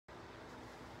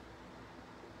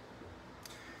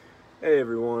Hey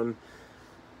everyone.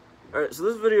 Alright, so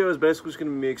this video is basically just going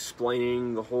to be me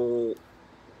explaining the whole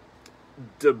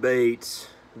debate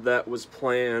that was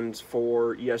planned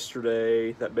for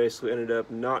yesterday that basically ended up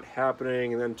not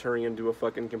happening and then turning into a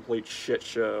fucking complete shit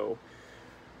show.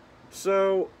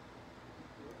 So,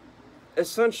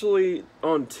 essentially,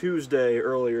 on Tuesday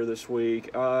earlier this week,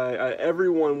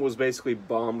 everyone was basically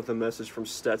bombed with a message from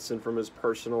Stetson from his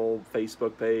personal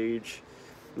Facebook page.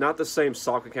 Not the same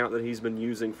sock account that he's been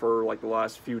using for like the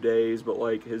last few days, but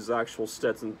like his actual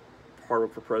Stetson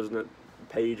Hardwick for President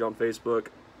page on Facebook.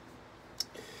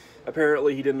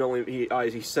 Apparently, he didn't only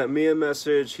he sent me a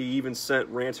message. He even sent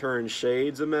Ranter and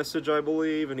Shades a message, I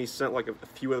believe, and he sent like a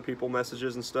few other people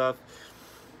messages and stuff.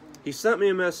 He sent me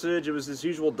a message. It was his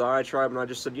usual diatribe, and I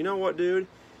just said, you know what, dude?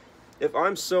 If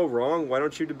I'm so wrong, why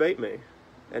don't you debate me?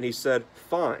 And he said,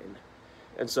 fine.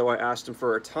 And so I asked him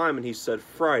for a time, and he said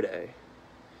Friday.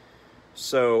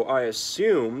 So I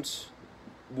assumed,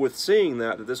 with seeing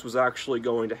that this was actually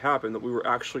going to happen, that we were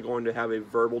actually going to have a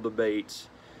verbal debate,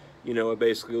 you know,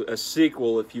 basically a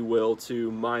sequel, if you will, to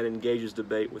mine and Gage's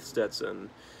debate with Stetson.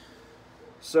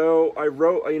 So I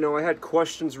wrote, you know, I had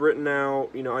questions written out.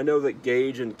 You know, I know that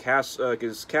Gage and Cass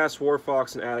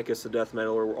Warfox and Atticus the Death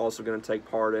Metaler were also going to take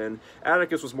part in.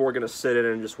 Atticus was more going to sit in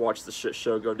and just watch the shit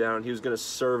show go down. He was going to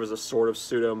serve as a sort of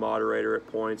pseudo-moderator at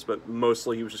points, but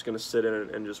mostly he was just going to sit in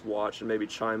and just watch and maybe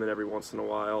chime in every once in a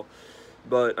while.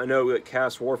 But I know that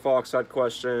Cass Warfox had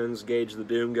questions, Gage the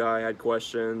Doom guy had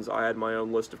questions, I had my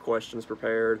own list of questions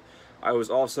prepared. I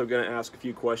was also going to ask a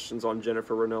few questions on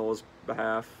Jennifer Ranella's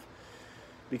behalf,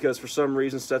 because for some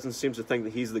reason Stetson seems to think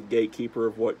that he's the gatekeeper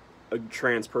of what a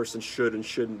trans person should and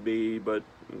shouldn't be, but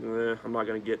I'm not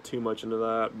going to get too much into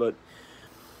that. But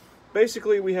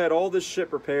basically we had all this shit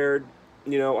prepared.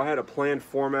 You know, I had a planned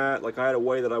format, like I had a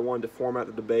way that I wanted to format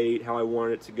the debate, how I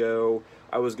wanted it to go.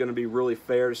 I was going to be really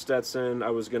fair to Stetson. I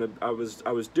was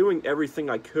doing everything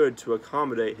I could to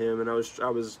accommodate him, and I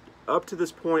was up to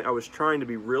this point I was trying to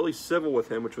be really civil with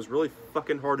him, which was really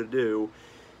fucking hard to do,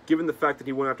 given the fact that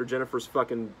he went after Jennifer's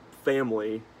fucking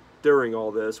family during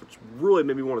all this, which really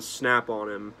made me want to snap on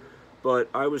him. But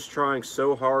I was trying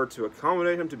so hard to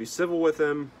accommodate him, to be civil with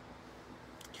him.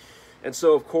 And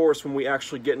so, of course, when we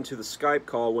actually get into the Skype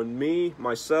call, when me,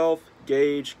 myself,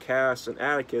 Gage, Cass, and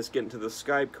Atticus get into the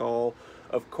Skype call,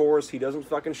 of course, he doesn't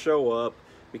fucking show up,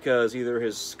 because either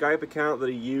his Skype account that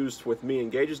he used with me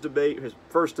and Gage's debate, his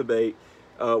first debate,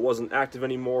 wasn't active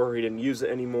anymore, or he didn't use it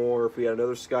anymore, if we had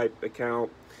another Skype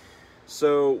account.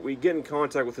 So we get in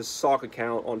contact with his sock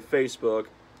account on Facebook.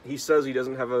 He says he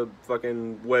doesn't have a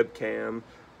fucking webcam.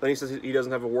 Then he says he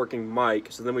doesn't have a working mic.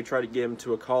 So then we try to get him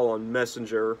to a call on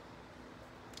Messenger.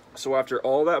 So after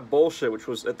all that bullshit, which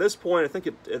was at this point, I think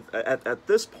at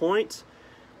this point,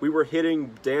 we were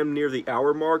hitting damn near the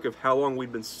hour mark of how long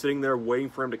we'd been sitting there waiting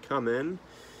for him to come in.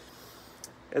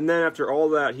 And then after all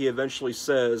that, he eventually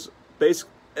says,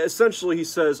 essentially he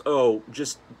says, oh,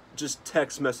 just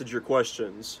text message your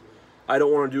questions. I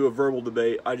don't want to do a verbal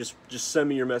debate. I just send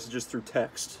me your messages through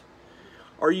text.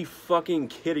 Are you fucking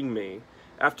kidding me?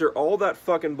 After all that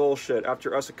fucking bullshit,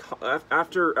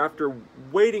 after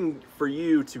waiting for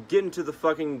you to get into the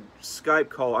fucking Skype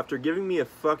call, after giving me a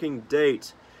fucking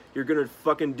date, you're gonna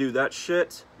fucking do that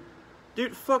shit?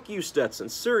 Dude, fuck you, Stetson.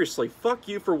 Seriously, fuck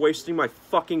you for wasting my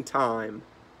fucking time.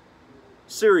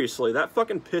 Seriously, that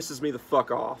fucking pisses me the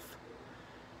fuck off.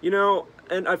 You know,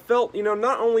 and I felt, you know,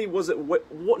 not only was it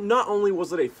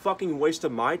a fucking waste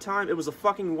of my time, it was a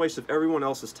fucking waste of everyone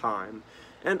else's time.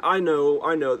 And I know,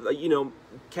 you know,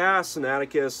 Cass and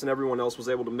Atticus and everyone else was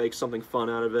able to make something fun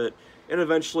out of it. And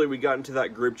eventually we got into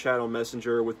that group chat on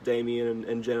Messenger with Damien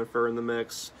and Jennifer in the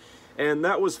mix. And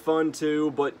that was fun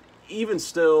too, but even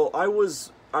still, I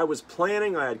was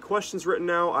planning, I had questions written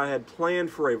out, I had planned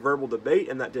for a verbal debate,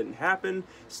 and that didn't happen.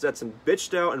 Stetson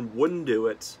bitched out and wouldn't do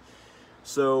it.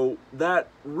 So that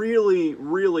really,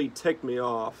 really ticked me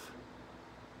off.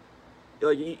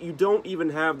 Like, you don't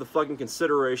even have the fucking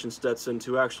consideration, Stetson,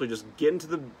 to actually just get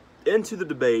into the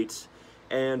debate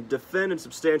and defend and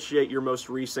substantiate your most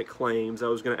recent claims. I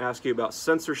was going to ask you about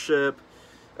censorship,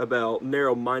 about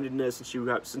narrow-mindedness,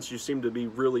 since you seem to be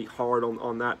really hard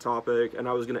on that topic, and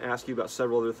I was going to ask you about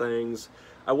several other things.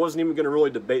 I wasn't even going to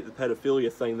really debate the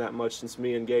pedophilia thing that much, since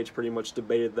me and Gage pretty much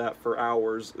debated that for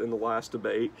hours in the last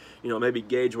debate. You know, maybe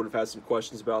Gage would have had some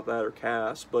questions about that, or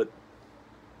Cass, but...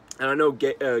 And I know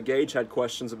Gage had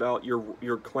questions about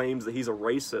your claims that he's a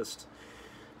racist,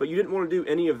 but you didn't want to do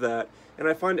any of that. And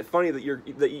I find it funny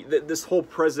that this whole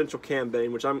presidential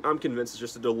campaign, which I'm convinced is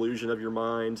just a delusion of your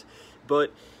mind,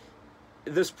 but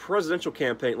this presidential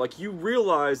campaign, like, you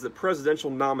realize that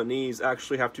presidential nominees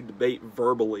actually have to debate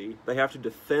verbally. They have to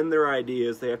defend their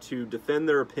ideas, they have to defend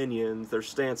their opinions, their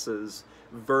stances,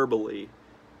 verbally.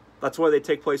 That's why they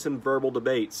take place in verbal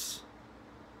debates.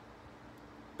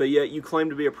 But yet you claim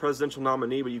to be a presidential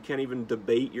nominee, but you can't even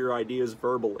debate your ideas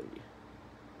verbally.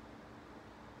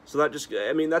 So that just,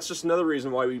 I mean, that's just another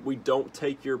reason why we don't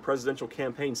take your presidential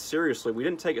campaign seriously. We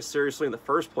didn't take it seriously in the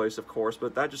first place, of course,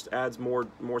 but that just adds more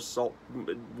salt,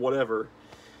 whatever.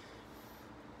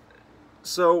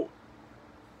 So,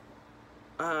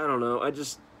 I don't know, I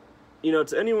just, you know,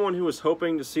 to anyone who was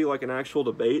hoping to see, like, an actual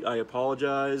debate, I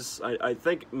apologize. I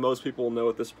think most people know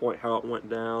at this point how it went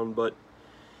down, but,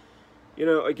 you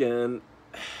know, again,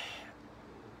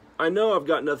 I know I've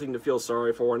got nothing to feel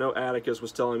sorry for. I know Atticus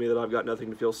was telling me that I've got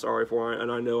nothing to feel sorry for,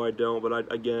 and I know I don't, but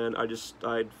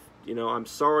you know, I'm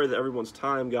sorry that everyone's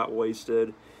time got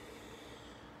wasted.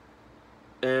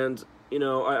 And, you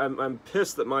know, I'm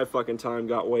pissed that my fucking time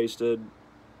got wasted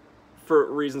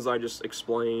for reasons I just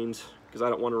explained, because I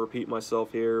don't want to repeat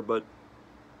myself here, but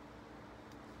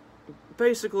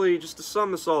basically, just to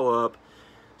sum this all up,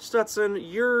 Stetson,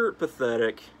 you're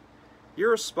pathetic.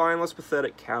 You're a spineless,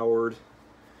 pathetic coward.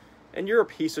 And you're a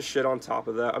piece of shit on top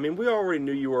of that. I mean, we already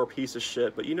knew you were a piece of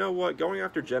shit, but you know what? Going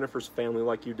after Jennifer's family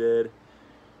like you did,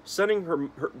 sending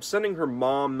her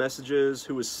mom messages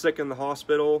who was sick in the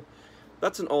hospital,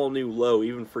 that's an all-new low,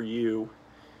 even for you.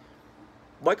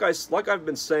 Like I've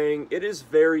been saying, it is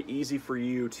very easy for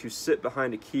you to sit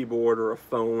behind a keyboard or a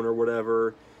phone or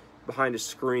whatever, behind a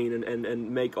screen,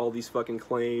 and make all these fucking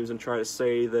claims and try to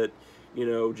say that, you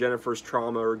know, Jennifer's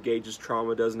trauma or Gage's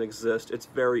trauma doesn't exist. It's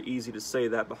very easy to say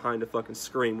that behind a fucking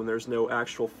screen when there's no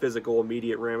actual physical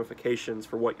immediate ramifications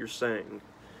for what you're saying.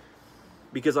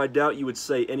 Because I doubt you would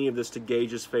say any of this to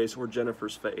Gage's face or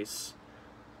Jennifer's face.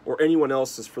 Or anyone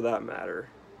else's for that matter.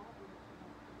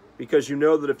 Because you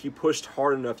know that if you pushed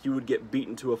hard enough, you would get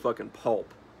beaten to a fucking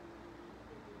pulp.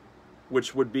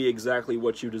 Which would be exactly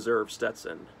what you deserve,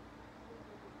 Stetson.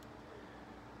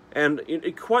 And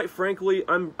quite frankly,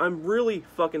 I'm really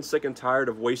fucking sick and tired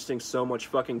of wasting so much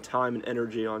fucking time and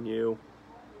energy on you.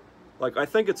 Like, I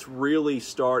think it's really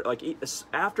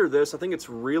after this, I think it's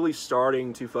really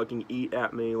starting to fucking eat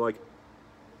at me. Like,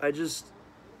 I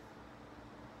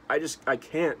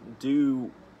can't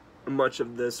do much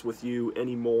of this with you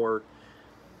anymore.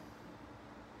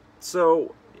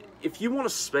 So, if you want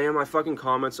to spam my fucking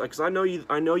comments, because I know you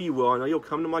will. I know you'll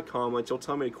come to my comments. You'll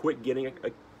tell me to quit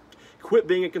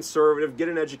being a conservative, get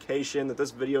an education, that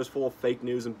this video is full of fake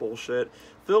news and bullshit.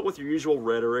 Fill it with your usual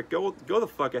rhetoric. Go the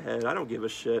fuck ahead. I don't give a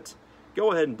shit.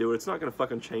 Go ahead and do it. It's not going to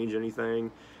fucking change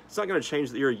anything. It's not going to change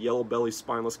that you're a yellow-belly,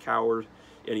 spineless coward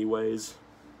anyways.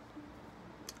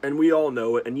 And we all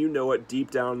know it, and you know it deep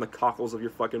down in the cockles of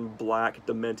your fucking black,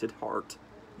 demented heart.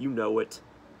 You know it.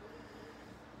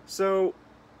 So,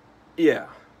 yeah.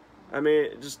 I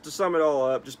mean, just to sum it all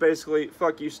up, just basically,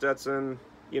 fuck you, Stetson.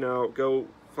 You know, go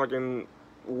fucking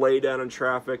lay down in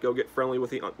traffic, go get friendly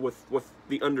with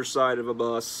the underside of a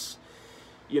bus,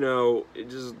 you know,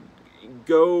 just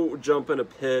go jump in a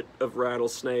pit of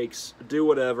rattlesnakes, do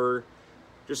whatever,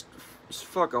 just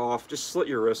fuck off, just slit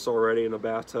your wrists already in a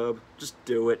bathtub, just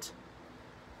do it.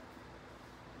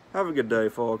 Have a good day,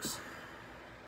 folks.